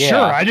 Well, yeah. sure,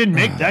 I didn't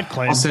make that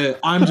claim. I'll say.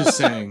 I'm just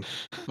saying.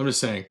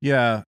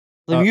 Yeah.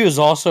 Lemieux is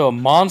also a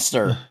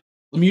monster.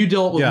 Lemieux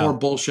dealt with Yeah. more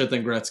bullshit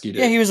than Gretzky did.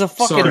 Yeah, he was a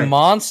fucking Sorry.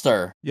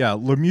 monster. Yeah,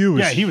 Lemieux was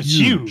Yeah, he was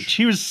huge.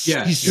 He was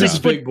Yeah, he's he's 6 a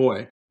foot. big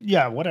boy.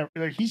 Yeah, whatever.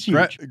 Like, he's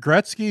huge.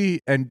 Gretzky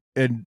and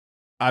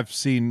I've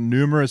seen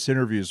numerous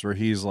interviews where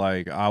he's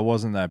like, I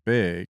wasn't that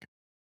big.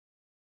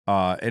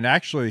 And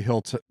actually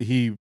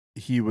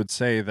he would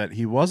say that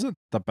he wasn't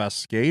the best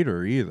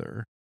skater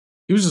either.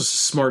 He was just the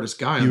smartest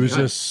guy. He on was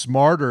the ice. just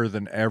smarter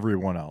than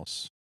everyone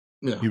else.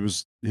 Yeah.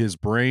 His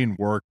brain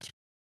worked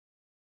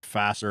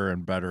faster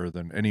and better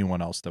than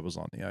anyone else that was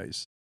on the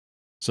ice.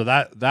 So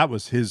that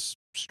was his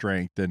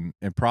strength and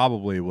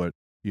probably what,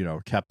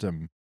 kept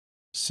him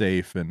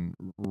safe and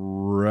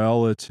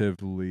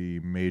relatively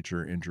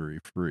major injury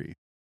free.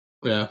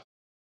 Yeah.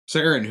 So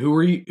Aaron, who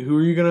are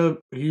you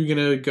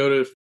gonna go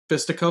to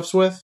fisticuffs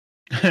with?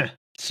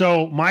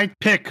 So my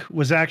pick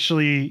was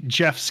actually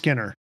Jeff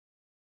Skinner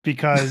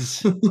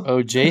because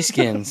Oh, Jay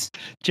Skins.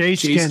 Jay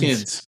Jay Skins.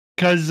 Skins.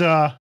 Because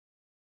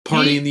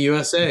Party He- in the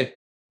USA.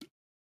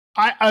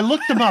 I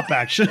looked him up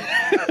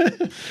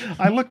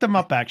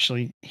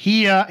actually.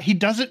 He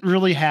doesn't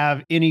really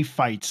have any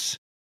fights,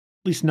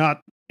 at least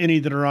not any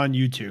that are on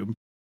YouTube.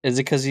 Is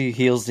it because he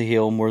heals the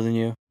heel more than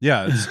you?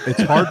 Yeah,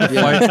 it's hard to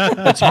fight.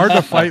 It's hard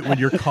to fight when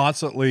you're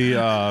constantly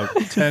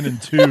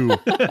 10-2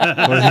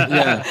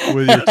 Yeah.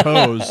 with your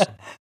toes.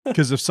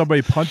 Because if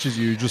somebody punches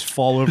you, you just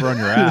fall over on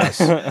your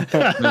ass.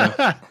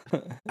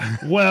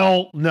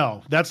 Well,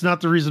 no, that's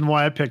not the reason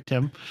why I picked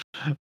him.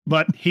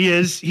 But he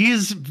is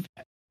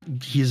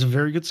a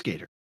very good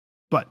skater.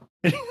 But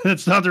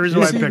that's not the reason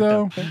why I Is he, picked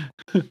though?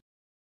 him.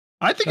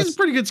 I think he's a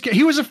pretty good skater.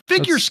 He was a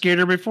figure that's-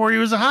 skater before he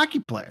was a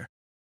hockey player.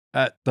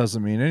 That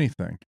doesn't mean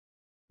anything.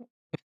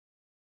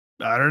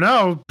 I don't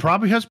know.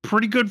 Probably has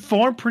pretty good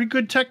form, pretty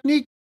good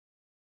technique.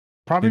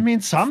 Probably In-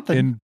 means something.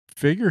 In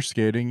figure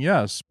skating,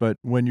 yes, but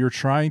when you're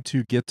trying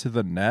to get to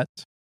the net,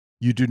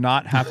 you do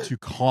not have to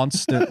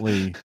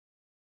constantly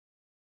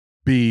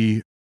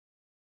be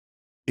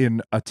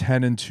in a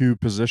 10-2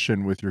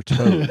 position with your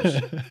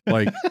toes.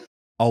 Like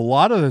a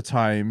lot of the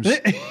times,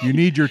 you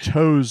need your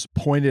toes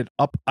pointed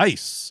up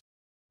ice.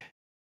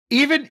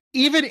 even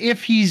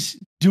if he's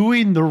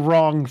doing the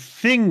wrong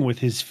thing with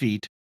his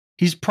feet,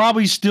 he's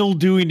probably still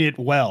doing it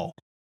well.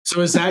 So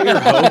is that your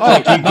hope?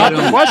 Like you Not get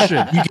the him,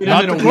 question. you get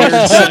Not him in the a weird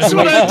question. That's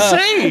what I'm situation.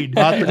 saying.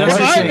 Not the That's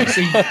what I'm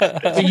question.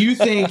 saying. So you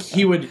think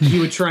he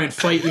would try and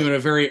fight you in a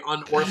very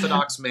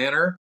unorthodox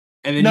manner,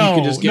 and then you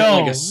could just get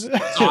like a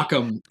sock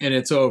him and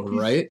it's over,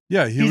 right?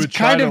 Yeah, he He's would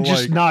try kind of to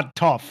just like. not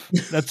tough.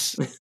 That's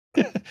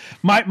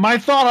my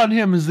thought on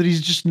him is that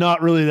he's just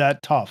not really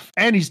that tough,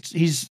 and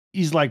he's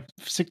like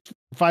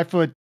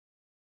 5'8",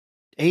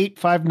 5'9",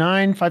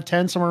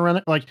 5'10", somewhere around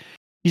there. Like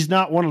he's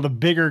not one of the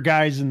bigger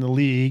guys in the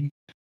league.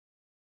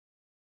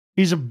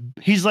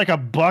 He's like a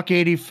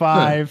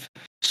 $185.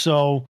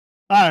 So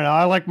I don't know.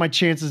 I like my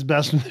chances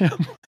best with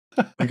him.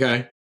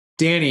 Okay,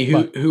 Danny,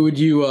 who would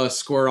you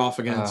square off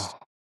against?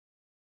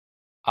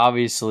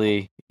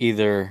 Obviously,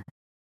 either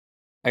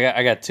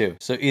I got two.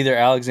 So either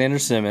Alexander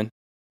Simmons,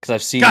 because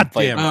I've seen God him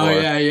fight damn it. before. Oh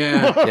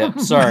yeah. Yeah,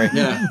 sorry.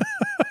 Yeah.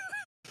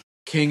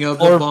 King of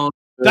the Or- bone.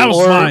 That was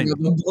or, mine.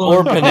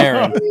 or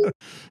Panarin.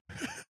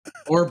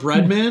 Or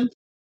Breadman.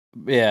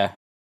 Yeah.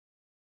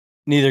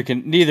 Neither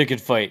can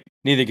fight.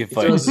 Neither can He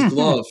fight. throws his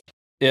glove.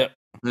 Yep.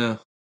 Yeah.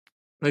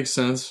 Makes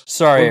sense.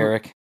 Sorry, Or-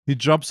 Eric. He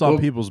jumps on Well-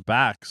 people's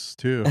backs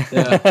too,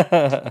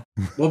 Yeah.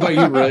 What about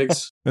you,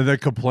 Riggs? and then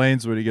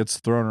complains when he gets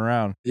thrown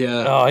around.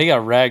 Yeah. Oh, he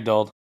got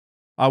ragdolled.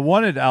 I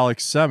wanted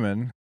Alex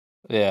Semin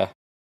Yeah.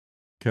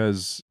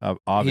 because of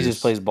obvious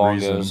just plays bongos.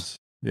 reasons.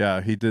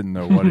 Yeah, he didn't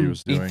know what he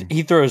was doing.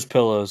 He throws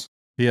pillows.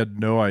 He had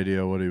no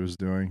idea what he was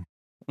doing.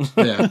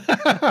 Yeah.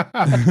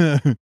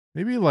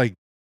 Maybe like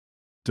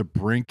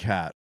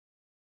DeBrincat.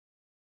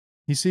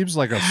 He seems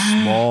like a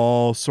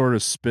small, sort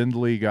of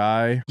spindly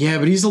guy. Yeah,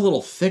 but he's a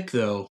little thick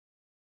though.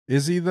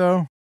 Is he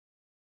though?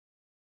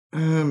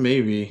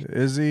 Maybe.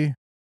 Is he?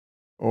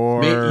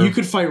 Or You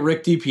could fight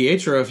Rick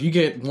DiPietro if you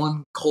get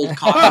one cold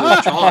cock to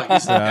his jaw.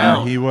 He's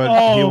down. he would.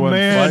 Oh, he wouldn't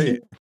man. fight.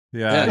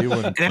 Yeah, he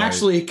wouldn't. And fight.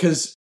 actually,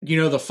 because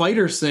the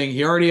fighters thing,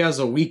 he already has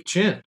a weak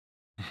chin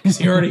because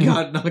he already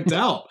got knocked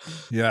out.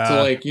 yeah.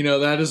 So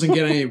that doesn't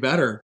get any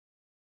better.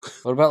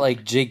 What about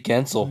like Jake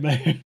Gensel?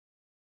 Man.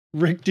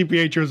 Rick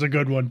DiPietro is a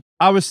good one.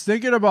 I was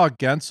thinking about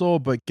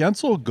Gensel, but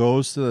Gensel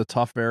goes to the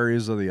tough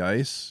areas of the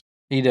ice.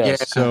 He does. Yeah.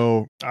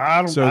 So I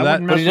don't. So I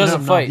that- wouldn't But mess he with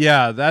doesn't him, fight.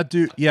 yeah, that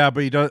dude. Yeah,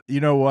 but he does. You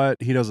know what?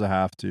 He doesn't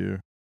have to.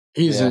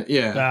 He's Yeah. No.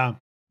 yeah. Yeah.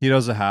 He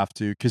doesn't have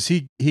to because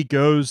he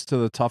goes to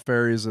the tough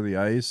areas of the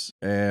ice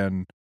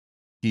and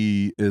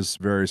he is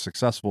very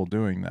successful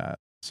doing that.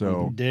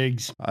 So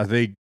Diggs. I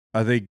think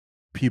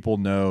people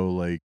know,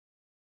 like,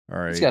 all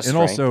right, He's got and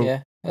strength. also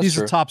yeah, that's he's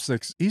true. a top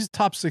six. He's a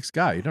top six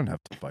guy. You don't have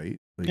to fight.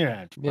 Like,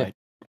 Yeah. Yeah. Right.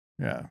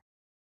 yeah.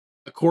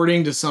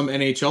 According to some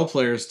NHL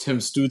players, Tim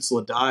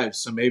Stützle dives,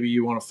 so maybe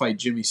you want to fight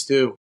Jimmy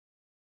Stu.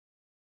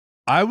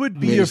 I would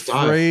be Maybe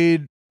stop.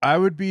 afraid. I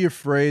would be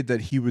afraid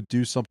that he would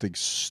do something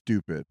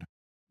stupid,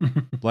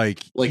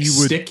 like Like he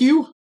would. stick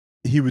you?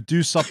 He would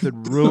do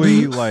something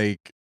really like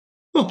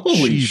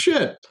Holy Cheap.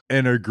 shit.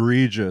 and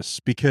egregious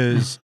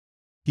because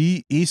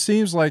he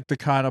seems like the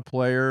kind of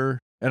player.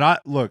 And I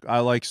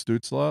like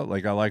Stützle,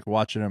 like I like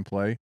watching him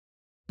play,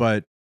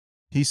 but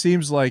he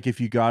seems like if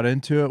you got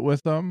into it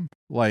with him,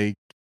 like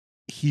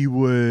he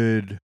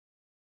would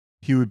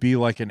be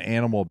like an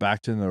animal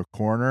backed in the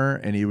corner,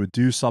 and he would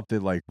do something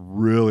like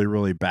really,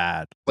 really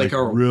bad, Like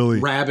a really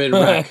rabid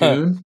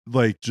raccoon.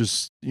 like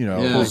just Yeah.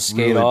 like Skate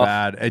really off.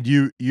 bad, and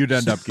you'd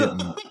end up getting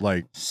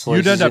like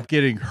Slices you'd end you. up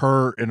getting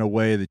hurt in a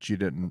way that you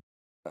didn't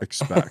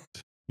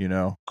expect. You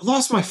know, I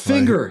lost my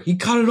finger. He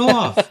cut it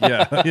off.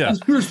 yeah, yeah.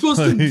 We were supposed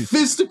to Like,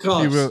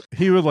 fisticuffs.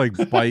 He would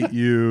like bite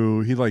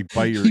you. He'd like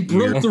bite your He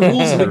broke ear, the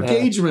rules of or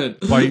engagement.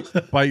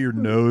 bite your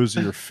nose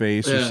or your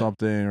face or Yeah.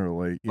 something, or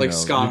like you Like know,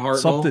 Scott Hartnell.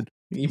 something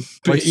He like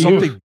bit you.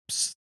 something.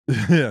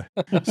 Yeah,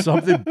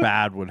 something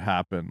bad would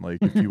happen.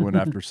 Like if you went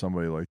after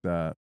somebody like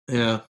that.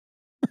 Yeah.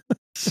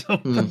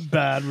 Something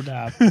bad would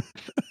happen.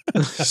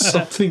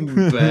 Something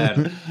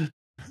bad.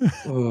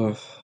 Ugh.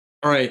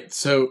 All right,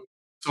 so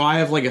I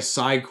have like a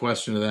side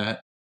question to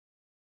that.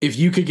 If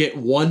you could get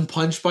one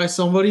punch by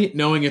somebody,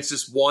 knowing it's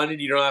just one and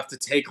you don't have to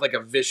take like a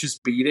vicious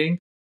beating,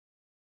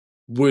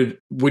 would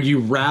you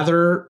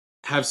rather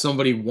have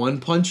somebody one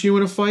punch you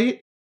in a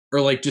fight or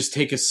like just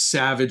take a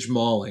savage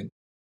mauling?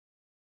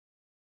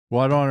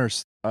 Well, I don't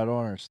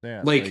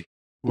understand.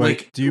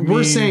 Like do you we're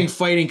mean, saying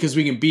fighting because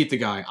we can beat the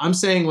guy. I'm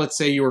saying let's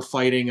say you were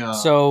fighting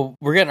So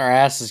we're getting our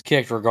asses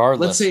kicked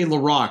regardless. let's say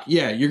LaRock.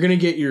 Yeah, you're gonna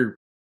get your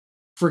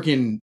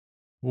freaking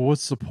well,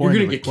 what's the point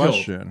gonna of the get killed.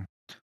 question?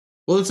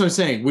 well, that's what I'm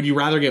saying. Would you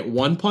rather get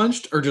one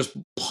punched or just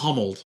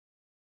pummeled?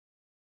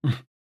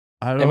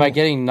 I don't. Am I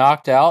getting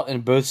knocked out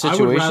in both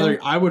situations?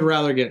 I would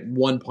rather get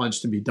one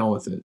punch to be done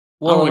with it.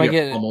 I Well, don't am I wanna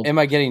get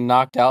pummeled. getting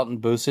knocked out in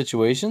both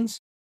situations?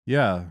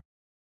 Yeah.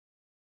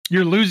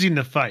 You're losing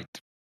the fight.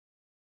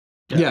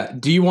 Yeah.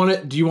 Do you want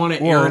it? Do you want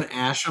it Well, Aaron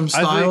Asham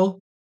style,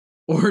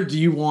 or do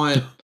you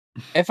want?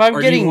 If I'm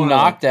Or do you getting wanna-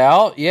 knocked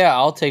out, yeah,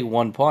 I'll take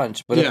one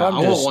punch. But if Yeah, I I'm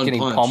want just one getting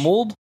punch.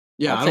 pummeled,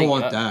 Yeah, I'll I don't take-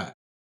 want that.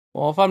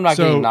 well, if I'm not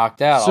So- getting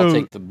knocked out, so- I'll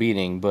take the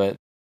beating. But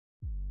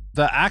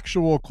The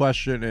actual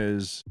question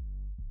is,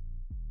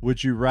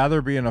 would you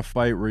rather be in a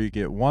fight where you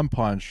get one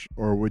punch,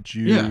 or would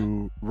you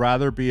Yeah.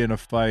 rather be in a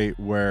fight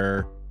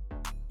where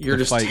You're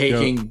The just fight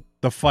taking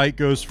The fight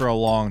goes for a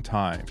long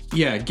time.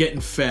 Yeah, getting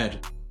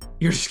fed.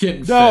 You're just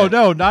getting No, fed.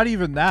 no, not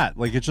even that.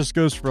 Like, it just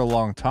goes for a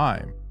long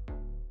time.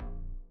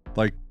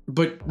 Like,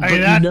 But I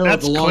mean,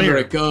 that's the longer clear.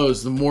 it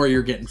goes, the more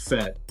you're getting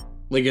fed.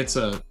 Like it's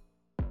a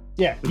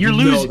Yeah, you you're know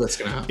losing. that's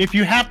gonna happen. If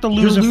you have to You're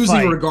lose a losing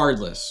fight,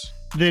 regardless.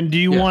 then do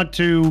you Yeah. want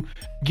to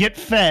get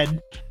fed,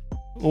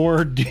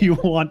 or do you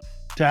want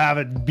to have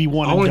it be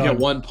one I and want to done?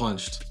 get one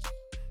punched.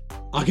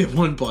 I'll get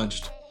one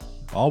punched.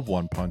 I'll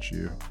one punch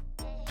you.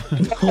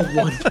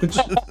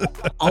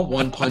 I'll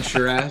one punch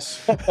your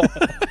ass.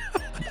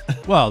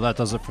 Well, that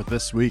does it for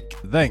this week.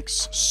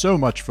 Thanks so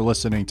much for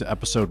listening to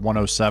episode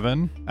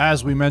 107.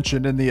 As we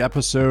mentioned in the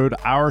episode,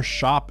 our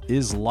shop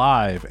is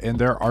live and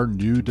there are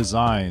new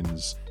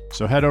designs.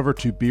 So head over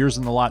to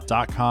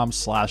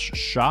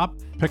beersinthelot.com/shop.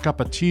 Pick up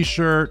a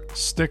t-shirt,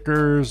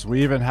 stickers.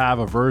 We even have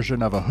a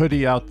version of a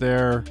hoodie out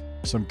there.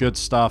 Some good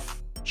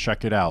stuff.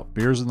 Check it out.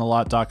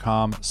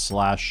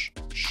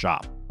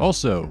 beersinthelot.com/shop.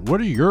 Also,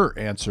 what are your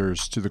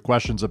answers to the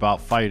questions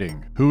about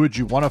fighting? Who would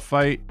you want to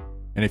fight?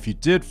 And if you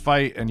did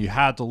fight and you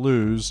had to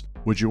lose,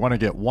 would you want to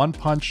get one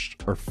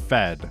punched or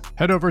fed?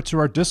 Head over to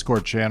our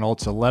Discord channel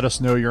to let us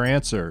know your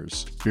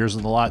answers.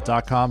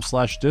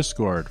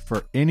 beersinthelot.com/discord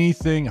for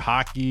anything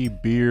hockey,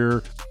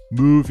 beer,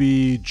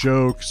 movie,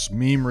 jokes,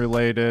 meme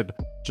related.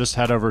 Just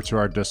head over to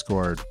our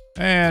Discord.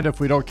 And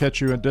if we don't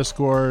catch you in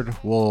Discord,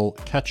 we'll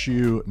catch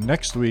you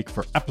next week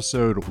for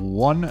episode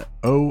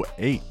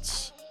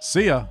 108.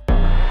 See ya.